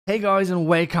Hey guys, and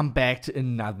welcome back to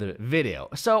another video.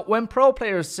 So when pro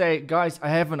players say, guys, I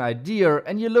have an idea,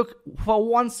 and you look for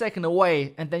 1 second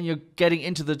away and then you're getting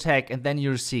into the attack and then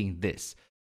you're seeing this.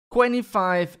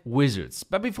 25 wizards.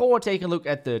 But before we take a look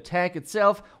at the attack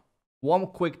itself, one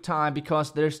quick time,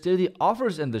 because there's still the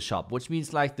offers in the shop, which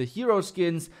means like the hero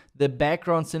skins, the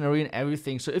background scenery and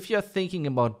everything. So if you're thinking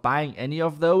about buying any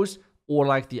of those, or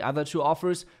like the other two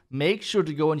offers, make sure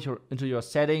to go into your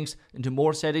settings, into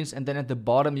more settings, and then at the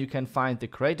bottom you can find the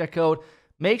creator code.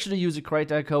 Make sure to use the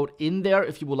creator code in there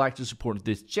if you would like to support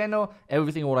this channel,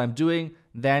 everything what I'm doing,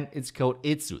 then it's code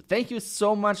ITSU. Thank you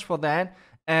so much for that.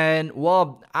 And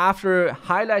well, after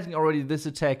highlighting already this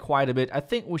attack quite a bit, I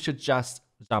think we should just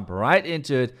jump right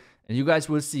into it, and you guys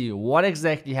will see what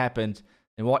exactly happened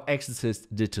and what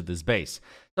Exorcist did to this base.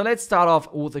 So let's start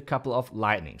off with a couple of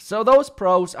lightning. So those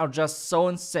pros are just so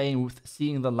insane with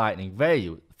seeing the lightning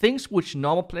value. Things which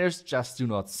normal players just do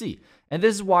not see. And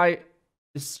this is why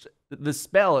the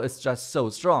spell is just so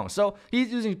strong. So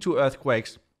he's using 2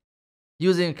 earthquakes,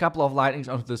 using a couple of lightnings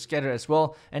onto the scatter as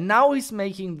well. And now he's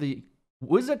making the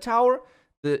wizard tower,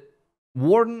 the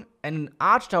warden, and an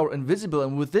arch tower invisible.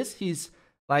 And with this, he's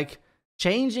like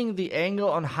changing the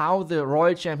angle on how the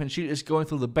Royal Champion shield is going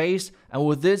through the base, and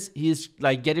with this, he's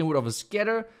like getting rid of a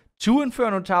scatter, 2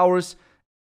 Inferno towers,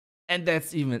 and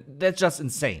that's just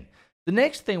insane. The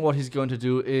next thing what he's going to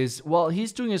do is, well,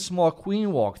 he's doing a small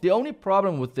queen walk. The only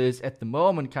problem with this at the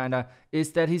moment, kinda,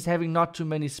 is that he's having not too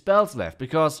many spells left,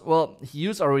 because, well, he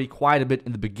used already quite a bit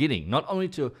in the beginning, not only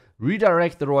to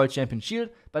redirect the Royal Champion shield,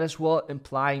 but as well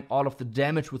implying all of the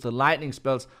damage with the lightning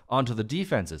spells onto the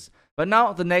defenses. But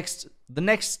now the next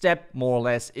step, more or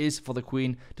less, is for the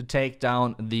queen to take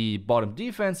down the bottom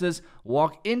defenses,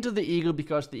 walk into the eagle,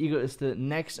 because the eagle is the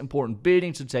next important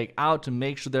building to take out to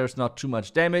make sure there's not too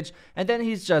much damage, and then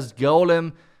he's just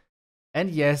golem, and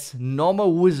yes,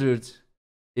 normal wizards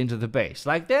into the base.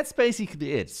 Like, that's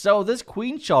basically it. So this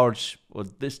queen charge, or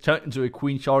this turned into a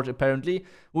queen charge apparently,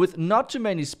 with not too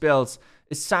many spells,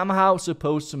 is somehow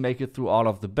supposed to make it through all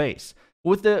of the base.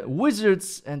 With the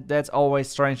wizards, and that's always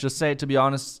strange to say, to be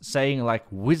honest, saying like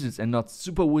wizards and not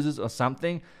super wizards or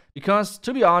something, because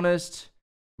to be honest,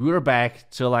 we're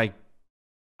back to like,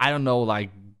 I don't know,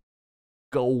 like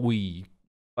go-we,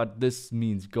 but this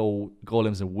means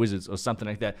golems and wizards or something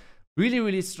like that.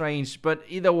 Really strange, but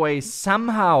either way,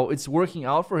 somehow it's working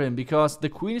out for him, because the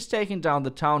queen is taking down the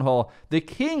town hall. The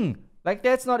king, like,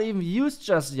 that's not even used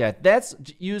just yet. That's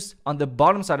used on the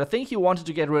bottom side. I think he wanted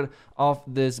to get rid of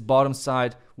this bottom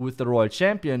side with the Royal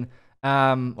Champion,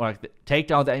 or like take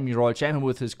down the enemy Royal Champion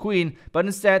with his queen, but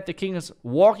instead the king is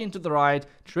walking to the right,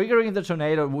 triggering the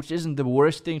tornado, which isn't the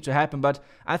worst thing to happen, but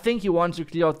I think he wants to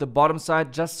clear out the bottom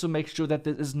side just to make sure that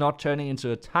this is not turning into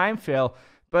a time fail.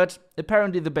 But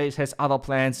apparently the base has other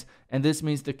plans, and this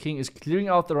means the king is clearing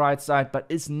out the right side, but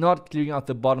is not clearing out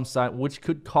the bottom side, which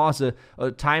could cause a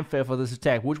time fail for this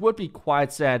attack, which would be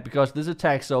quite sad, because this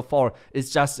attack so far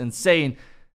is just insane.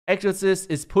 Exorcist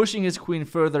is pushing his queen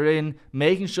further in,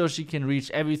 making sure she can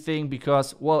reach everything,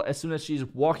 because, well, as soon as she's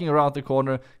walking around the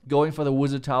corner, going for the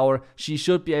wizard tower, she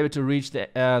should be able to reach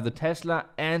the Tesla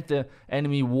and the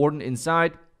enemy warden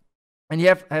inside. And he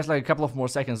has like a couple of more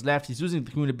seconds left. He's using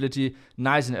the queen ability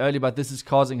nice and early, but this is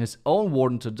causing his own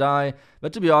warden to die.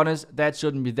 But to be honest, that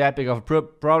shouldn't be that big of a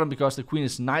problem, because the queen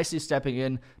is nicely stepping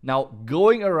in, now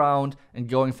going around and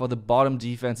going for the bottom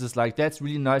defenses. Like, that's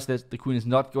really nice that the queen is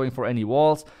not going for any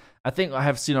walls. I think I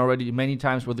have seen already many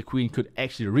times where the queen could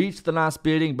actually reach the last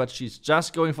building, but she's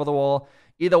just going for the wall.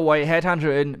 Either way,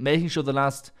 headhunter in, making sure the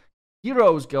last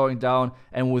hero is going down,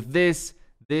 and with this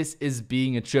is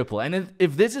being a triple. And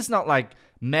if this is not like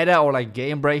meta or like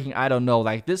game breaking, I don't know.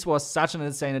 Like, this was such an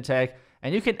insane attack,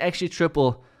 and you can actually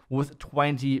triple with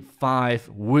 25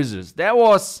 wizards. That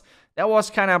was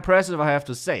kind of impressive, I have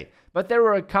to say. But there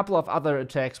were a couple of other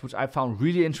attacks which I found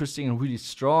really interesting and really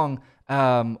strong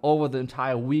over the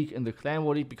entire week in the Clan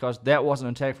War League, because that was an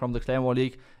attack from the Clan War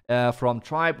League, from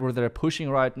Tribe, where they're pushing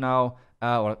right now.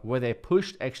 Or where they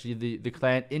pushed actually the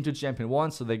clan into Champion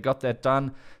 1, so they got that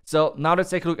done. So now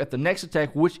let's take a look at the next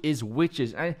attack, which is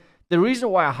Witches. And the reason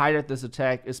why I highlight this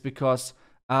attack is because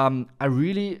I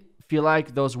really feel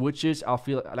like those Witches are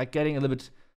getting a little bit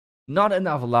not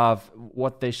enough love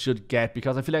what they should get,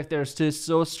 because I feel like they're still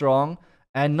so strong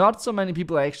and not so many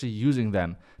people are actually using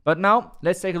them. But now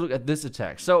let's take a look at this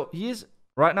attack. So he's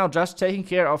right now just taking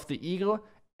care of the eagle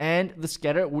and the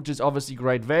scatter, which is obviously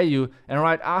great value. And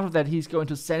right after that, he's going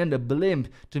to send in a blimp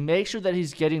to make sure that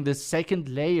he's getting the second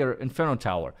layer Inferno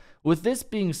Tower. With this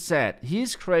being said,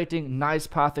 he's creating nice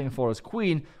pathing for his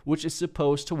queen, which is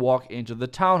supposed to walk into the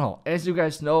town hall. As you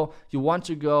guys know, you want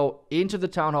to go into the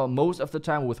town hall most of the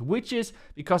time with witches,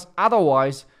 because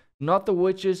otherwise, not the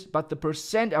witches, but the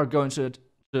percent are going to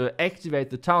activate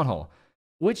the town hall.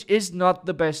 Which is not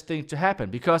the best thing to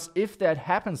happen, because if that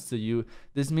happens to you,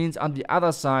 this means on the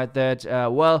other side that,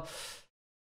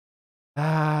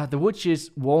 the witches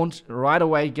won't right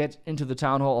away get into the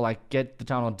town hall, or like get the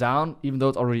town hall down, even though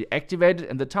it's already activated.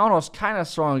 And the town hall is kind of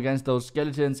strong against those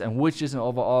skeletons and witches and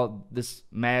overall this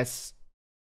mass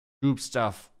group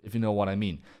stuff, if you know what I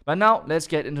mean. But now let's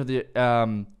get into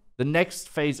the next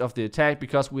phase of the attack,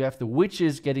 because we have the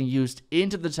witches getting used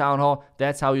into the town hall.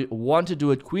 That's how you want to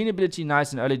do it. Queen ability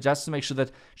nice and early, just to make sure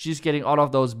that she's getting all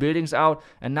of those buildings out.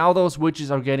 And now those witches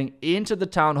are getting into the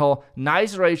town hall.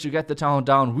 Nice rage to get the town hall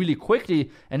down really quickly.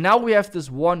 And now we have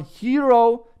this one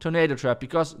hero tornado trap,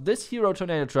 because this hero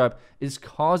tornado trap is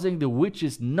causing the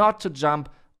witches not to jump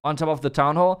on top of the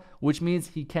town hall, which means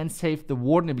he can save the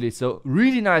warden ability. So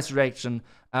really nice reaction.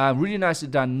 Really nicely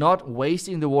done, not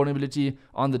wasting the warden ability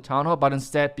on the town hall, but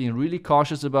instead being really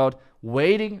cautious about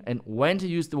waiting and when to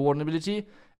use the warden ability.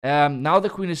 Now the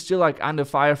queen is still like under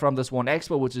fire from this one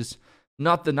expo, which is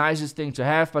not the nicest thing to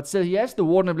have, but still he has the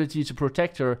warden ability to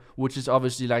protect her, which is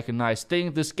obviously like a nice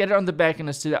thing. The scatter on the back end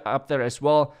is still up there as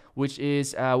well, which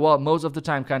is, well, most of the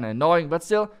time kind of annoying, but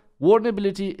still, warden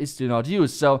ability is still not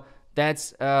used. So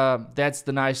that's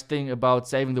the nice thing about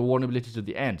saving the warden ability to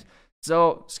the end.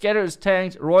 So, scatter is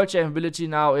tanked, Royal Champion ability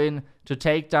now in to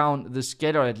take down the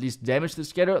scatter, or at least damage the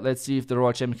scatter. Let's see if the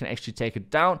Royal Champion can actually take it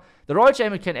down. The Royal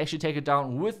Champion can actually take it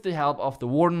down with the help of the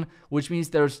Warden, which means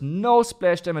there's no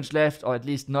splash damage left, or at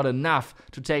least not enough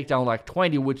to take down like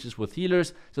 20 witches with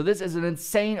healers. So this is an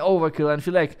insane overkill, and I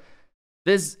feel like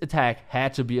this attack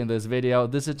had to be in this video.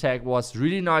 This attack was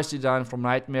really nicely done from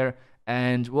Nightmare.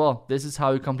 And, well, this is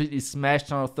how you completely smash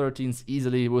Town of 13s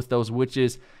easily with those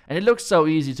witches. And it looks so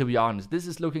easy, to be honest. This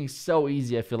is looking so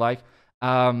easy, I feel like.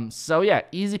 So, yeah,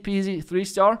 easy peasy,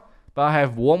 3-star. But I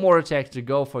have one more attack to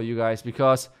go for you guys,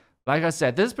 because, like I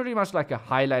said, this is pretty much like a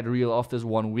highlight reel of this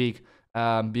 1 week,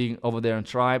 being over there in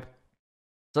Tribe.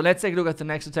 So let's take a look at the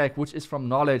next attack, which is from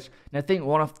Knowledge. And I think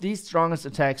one of the strongest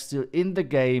attacks still in the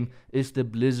game is the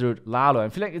Blizzard Lalo. I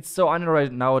feel like it's so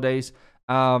underrated nowadays.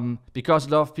 Because a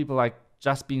lot of people like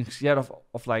just being scared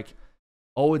of like,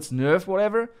 oh, it's nerfed,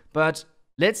 whatever. But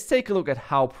let's take a look at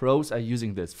how pros are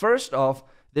using this. First off,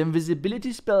 the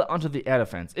invisibility spell onto the air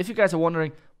defense. If you guys are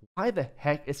wondering, why the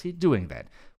heck is he doing that?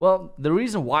 Well, the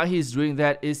reason why he's doing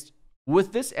that is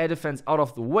with this air defense out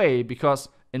of the way, because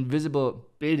invisible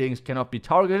buildings cannot be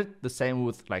targeted. The same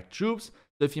with like troops.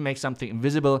 So if you make something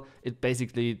invisible, it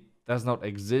basically does not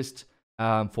exist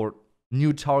for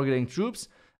new targeting troops.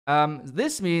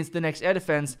 This means the next air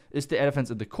defense is the air defense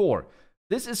in the core.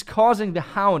 This is causing the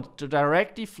Hound to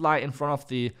directly fly in front of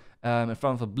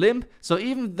the blimp. So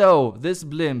even though this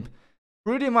blimp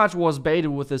pretty much was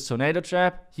baited with this tornado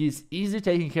trap, he's easily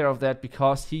taking care of that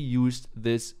because he used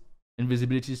this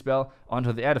invisibility spell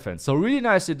onto the air defense. So really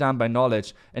nicely done by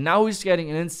Knowledge. And now he's getting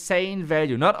an insane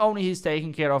value. Not only he's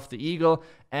taking care of the Eagle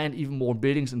and even more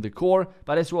buildings in the core,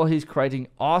 but as well he's creating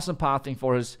awesome pathing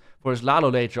for his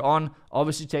Lalo later on.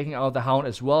 Obviously taking out the Hound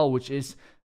as well, which is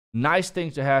nice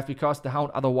thing to have, because the Hound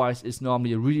otherwise is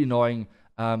normally a really annoying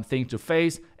thing to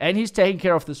face. And he's taking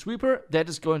care of the Sweeper. That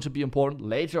is going to be important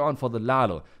later on for the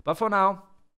Lalo. But for now,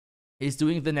 he's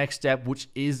doing the next step, which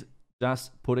is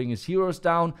just putting his heroes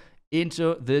down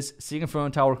into this Single Inferno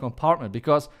Tower compartment,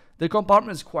 because the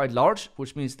compartment is quite large,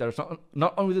 which means there's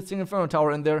not only the Single Inferno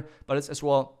Tower in there, but it's as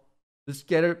well the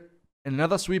Scatter and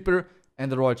another Sweeper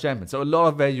and the Royal Champion. So a lot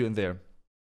of value in there.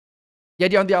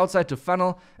 Yeti on the outside to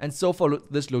funnel, and so far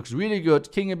this looks really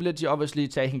good. King ability obviously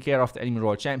taking care of the enemy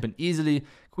Royal Champion easily.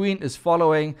 Queen is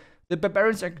following. The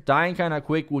Barbarians are dying kind of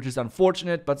quick, which is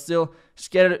unfortunate, but still,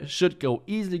 Scatter should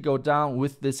easily go down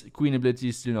with this Queen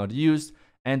ability still not used.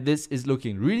 And this is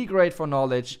looking really great for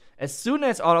Knowledge. As soon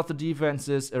as all of the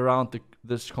defenses around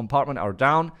this compartment are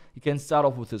down, you can start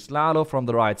off with his Lalo from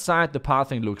the right side. The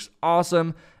pathing looks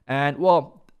awesome. And,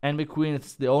 well, Enemy Queen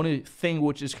is the only thing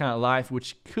which is kind of alive,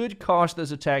 which could cause this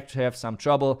attack to have some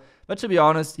trouble. But to be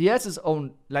honest, he has his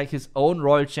own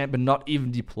Royal Champion not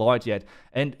even deployed yet.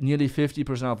 And nearly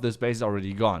 50% of this base is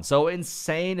already gone. So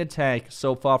insane attack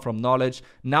so far from Knowledge.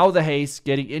 Now the haste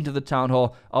getting into the Town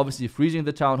Hall, obviously freezing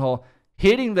the Town Hall,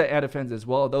 hitting the air defense as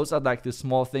well. Those are like the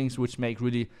small things which make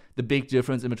really the big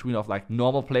difference in between of like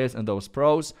normal players and those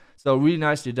pros. So really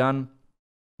nicely done.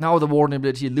 Now the warden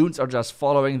ability, loons are just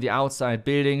following the outside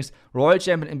buildings. Royal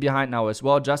Champion in behind now as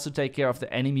well, just to take care of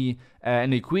the enemy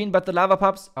queen. But the lava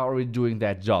pups are already doing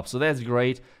that job, so that's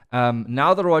great.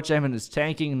 Now the Royal Champion is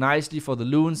tanking nicely for the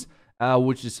loons,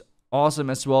 which is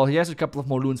awesome as well. He has a couple of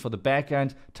more loons for the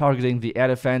backhand, targeting the air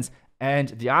defense and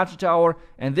the archer tower.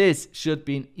 And this should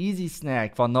be an easy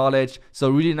snack for knowledge,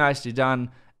 so really nicely done.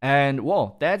 And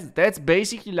well, that's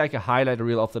basically like a highlight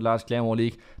reel of the last Claymore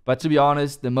League. But to be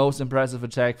honest, the most impressive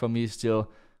attack for me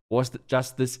still was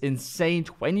just this insane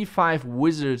 25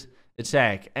 wizard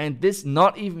attack. And this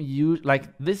not even used,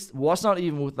 like this was not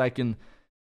even with like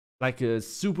a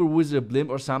super wizard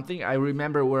blimp or something. I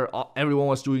remember where everyone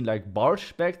was doing like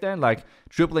barge back then, like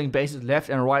tripling bases left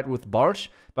and right with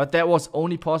barge. But that was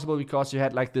only possible because you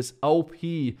had like this OP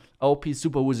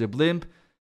super wizard blimp.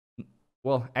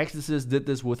 Well, Exorcist did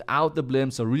this without the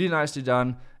blimp, so really nicely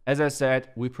done. As I said,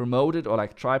 we promoted, or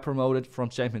like promoted from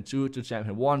Champion 2 to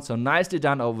Champion 1, so nicely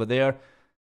done over there.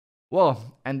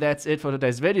 Well, and that's it for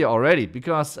today's video already,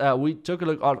 because we took a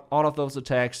look at all of those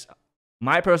attacks.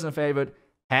 My personal favorite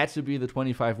had to be the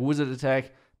 25 wizard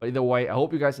attack, but either way, I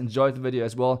hope you guys enjoyed the video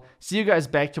as well. See you guys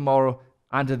back tomorrow.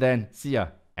 Until then, see ya,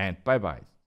 and bye-bye.